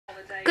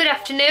Good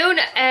afternoon,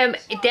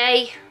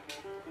 day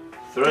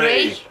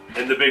 3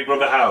 in the Big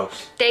Brother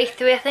house. Day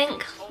 3, I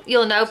think.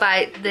 You'll know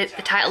by the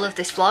title of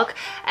this vlog.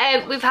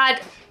 We've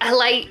had a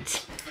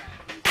late...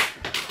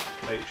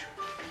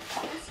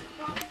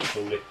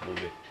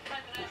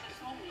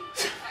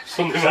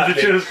 Sunday,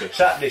 Monday, Tuesday.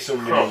 Saturday,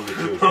 Sunday, Monday,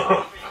 Tuesday.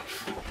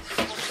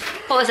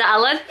 What was that,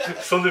 Alan?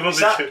 Sunday, Monday,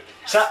 Tuesday.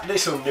 Saturday,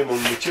 Sunday,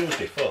 Monday,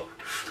 Tuesday, fuck.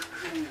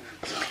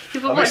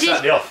 But I missed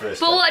Saturday off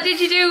first. But what did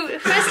you do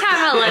first time,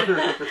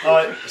 Alan?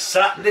 Alright,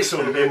 Saturday,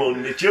 Sunday,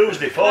 Monday,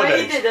 Tuesday, 4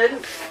 days. No, you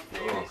didn't.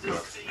 Oh,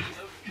 God.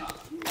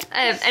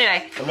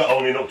 Anyway. I'm not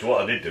owning up to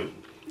what I did do.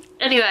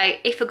 Anyway,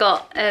 he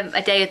forgot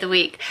a day of the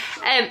week.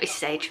 It's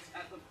his age.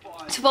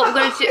 So what we're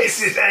going to do... It's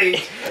his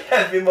age.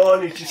 Every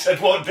morning she said,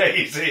 what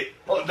day is it?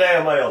 What day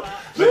am I on?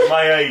 It's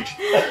my age.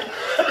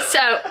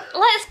 So,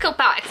 let's go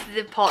back to the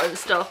important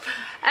stuff.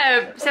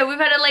 So we've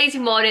had a lazy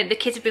morning. The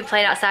kids have been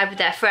playing outside with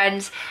their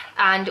friends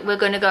and we're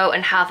going to go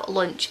and have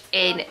lunch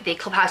in the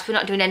clubhouse. We're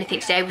not doing anything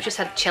today. We just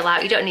had to chill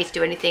out. You don't need to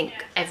do anything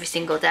every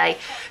single day.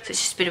 So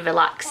it's just been a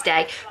relaxed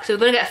day. So we're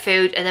going to get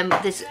food and then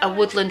there's a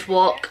woodland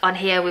walk on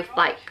here with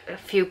like a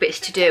few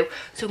bits to do.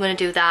 So we're going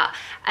to do that.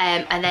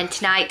 And then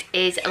tonight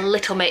is a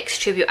Little Mix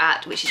tribute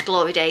act, which is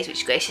Glory Days,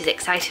 which Grace is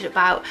excited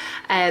about.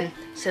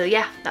 So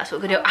yeah, that's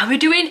what we're going to do. And we're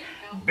doing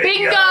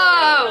bingo!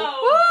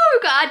 Woo!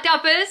 We've got our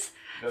dabbers.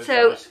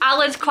 So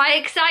Alan's quite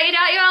excited,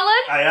 aren't you,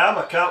 Alan? I am,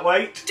 I can't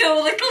wait. 2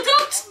 little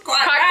ducks.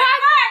 Quack, Quack,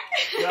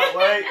 quack, Can't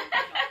wait.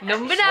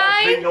 Number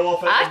Like 9. bingo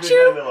off every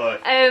day,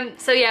 like.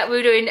 So yeah,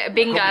 we're doing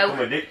bingo. Become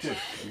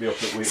addictive. Be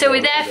up at week So we're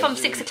one, there from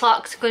 6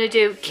 o'clock. So we're going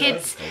to do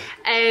kids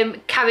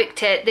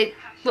character.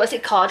 What's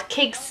it called?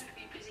 Kids.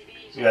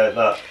 Yeah,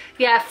 that.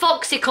 Yeah,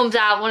 Foxy comes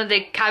out, one of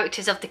the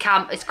characters of the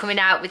camp is coming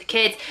out with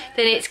kids.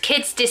 Then it's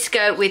kids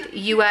disco with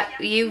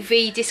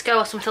UV disco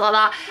or something like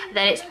that.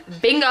 Then it's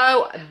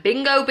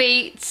bingo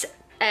beats,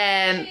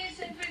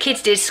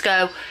 kids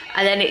disco,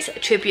 and then it's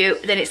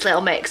tribute, then it's Little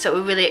Mix. So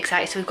we're really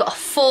excited. So we've got a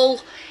full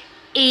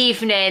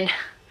evening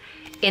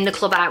in the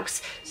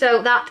clubhouse.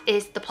 So that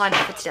is the plan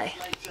for today.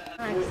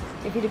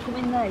 If you'd have come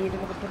in there, you'd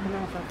have had a proper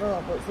knife, I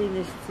thought, but seeing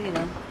this, you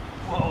know.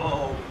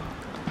 Whoa,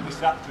 it's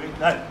that trick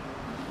then.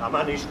 I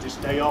managed to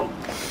stay on.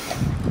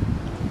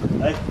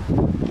 Hey?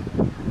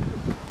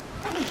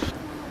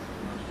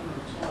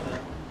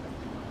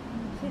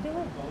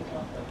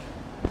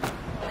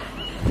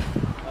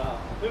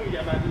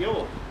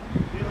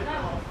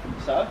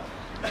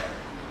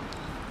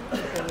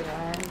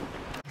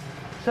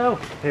 So,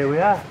 here we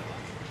are.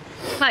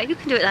 Right, you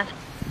can do it then.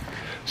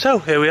 So,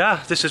 here we are.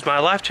 This is my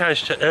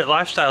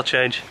lifestyle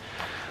change.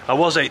 I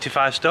was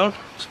 85 stone,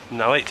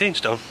 now 18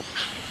 stone.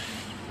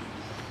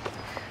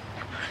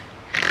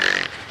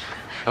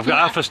 I've got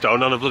half a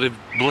stone on a bloody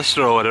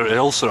blister or whatever, an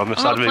ulcer on my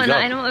side of my jaw.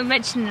 I don't want to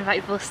mention about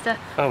your blister.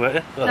 Oh, mate,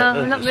 yeah. No,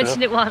 I've not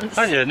mentioned it once.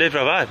 Oh, yeah, neither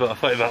have I, but I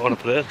thought you might want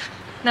to put it in.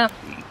 No.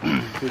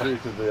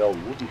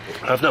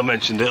 I've not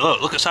mentioned it.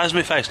 Look at the size of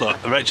my face,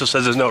 look. And Rachel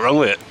says there's nothing wrong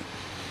with it.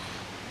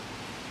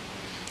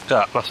 Look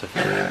at that, massive.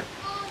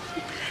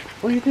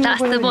 What are you doing?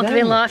 That's the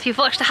mother-in-law. If you've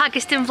watched the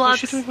Haggiston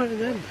vlogs,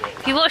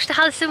 If you watched the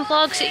Haggiston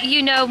vlogs,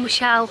 you know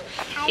Michelle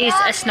is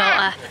a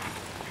snorter.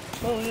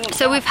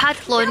 So we've had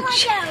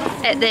lunch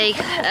at the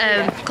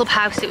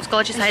clubhouse. It was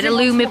gorgeous. I had a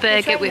Lumi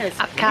burger with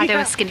avocado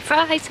and skinny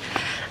fries,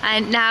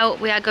 and now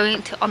we are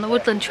going on the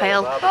Woodland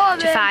Trail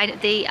to find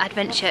the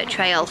adventure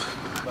trail.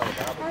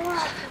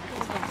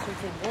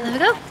 There we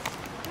go.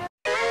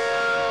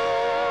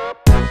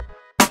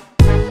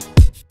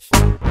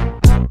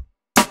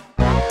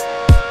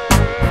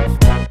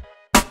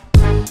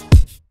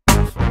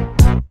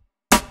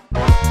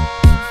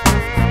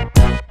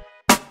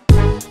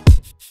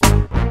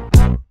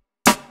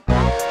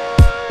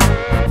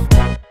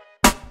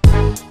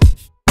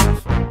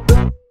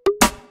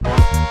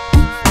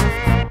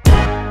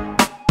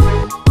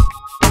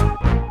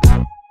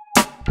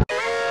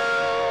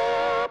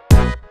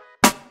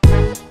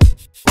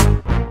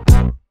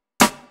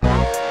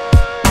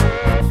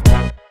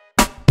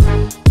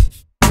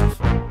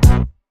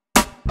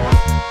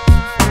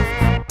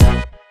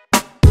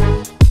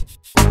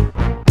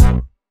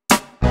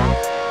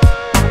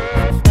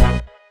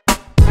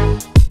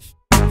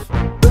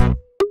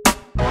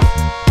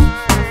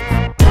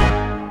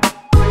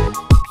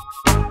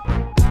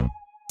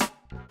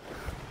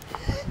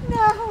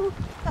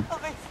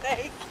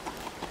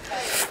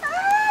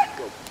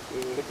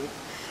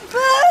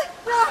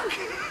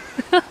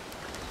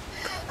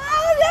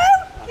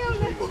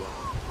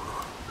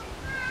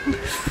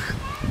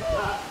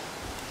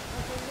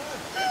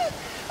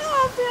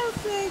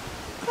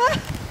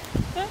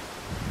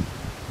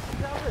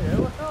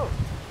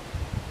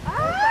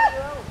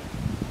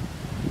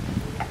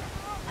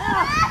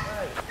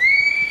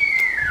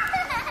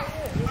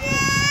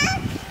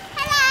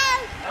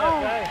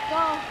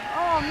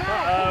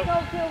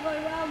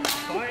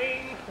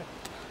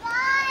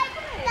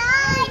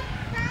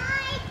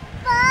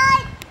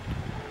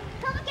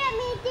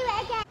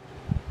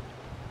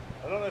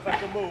 don't know if I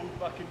can move,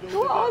 but I can do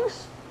Go the on.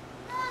 dance.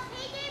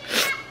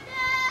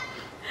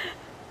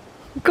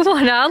 Go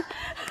on, Al.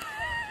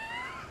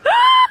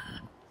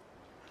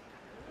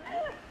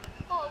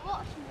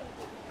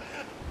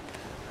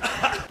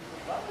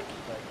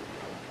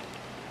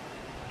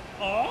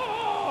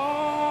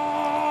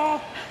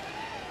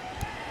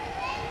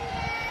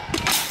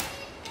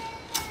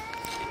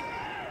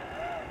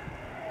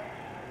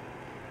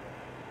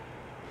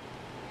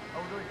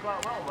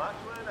 quite well, Max,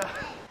 weren't I?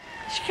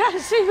 She can't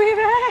see me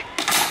there.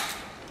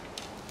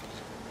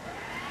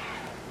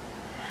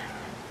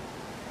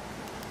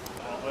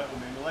 Oh, wait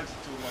with me, my legs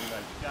are too long now.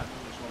 Can't do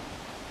this one.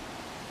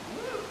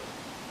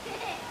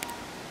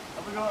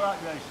 Have we got that,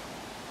 Grace?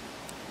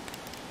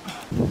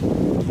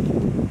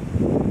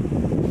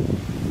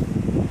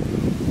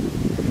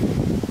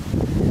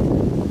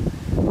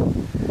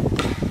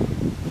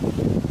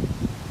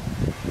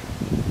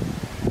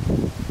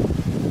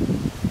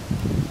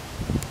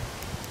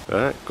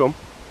 Right, come.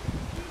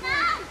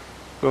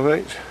 Go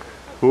right.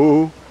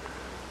 Oh,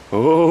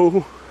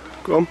 oh,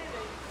 come.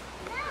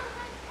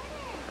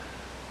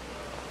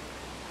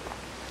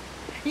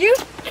 You?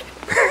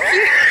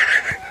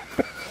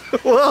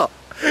 What?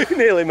 You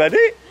nearly made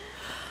it.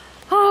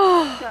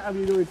 Oh. Can't have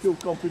you doing too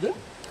confident.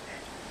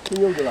 Can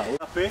you do that one?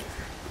 Happy?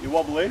 You're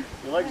wobbling.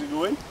 Your legs are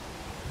going.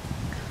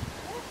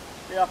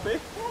 You happy?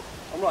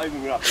 I'm not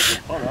even going to have to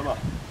jump on, am I?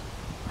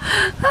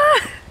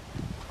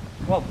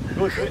 Come on,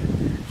 go for it.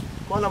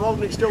 Come on, I'm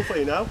holding it still for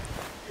you now.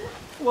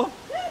 Come on.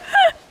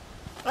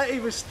 I ain't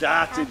even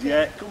started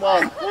yet. Come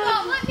on. Come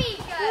on, let me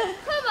go.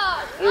 Come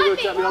on. Are you going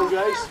to take me on,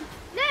 Grace?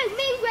 No,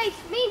 mean Grace,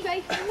 mean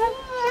Grace.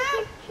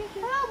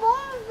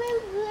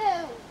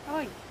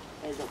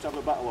 Hey, you've got to have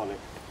a battle on it.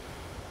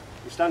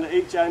 You stand at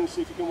each end,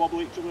 see if you can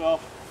wobble each other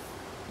off.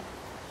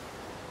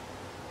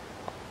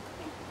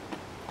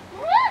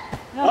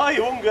 No. Oh,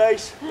 you won,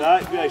 Grace.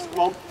 Right, Grace, come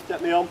on,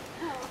 take me on.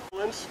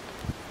 Are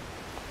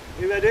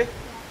you ready?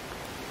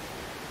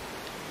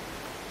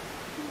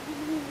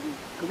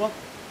 Come on.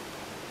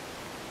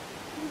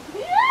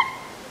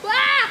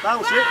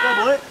 Bounce it,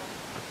 wobble it.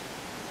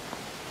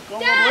 Go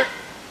on, wobble it.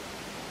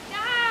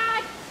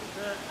 Dad!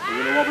 You're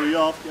going to wobble you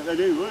off. Get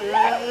ready.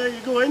 Yeah,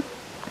 you're going.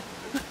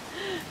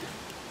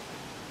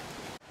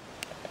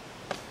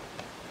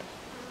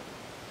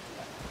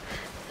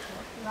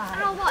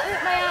 Ow, that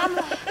hurt my arm.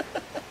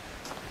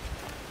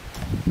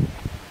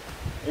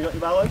 You got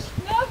your balance?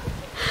 No.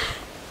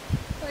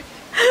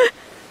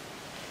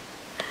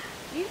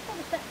 You've got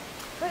the stance.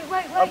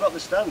 Wait. I've got the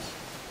stance.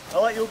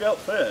 I'll let you go up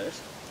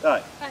first.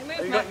 Right. Right, move,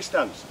 Have you got your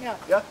stance? Yeah.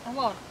 Yeah? I'm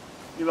on.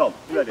 You're on.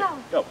 You ready?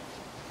 on. Go.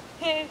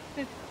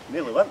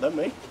 Nearly went then,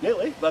 me.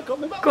 Nearly. But I got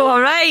me back. Go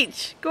on,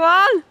 Rach. Go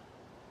on.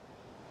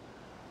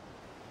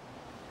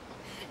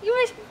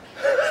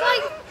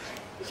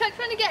 It's like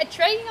trying to get a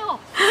train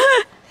off.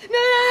 No.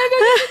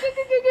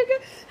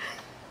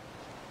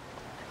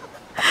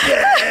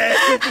 Yeah,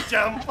 keep the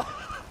jump.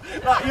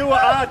 Right, you were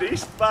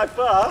hardest by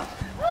far.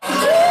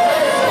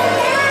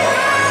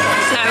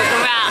 So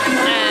we're at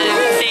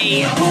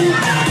the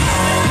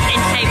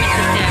entertainment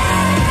system.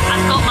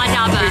 I've got my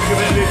dabber.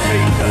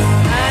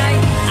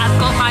 I've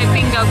got my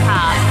bingo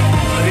card.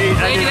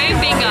 We're doing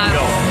bingo.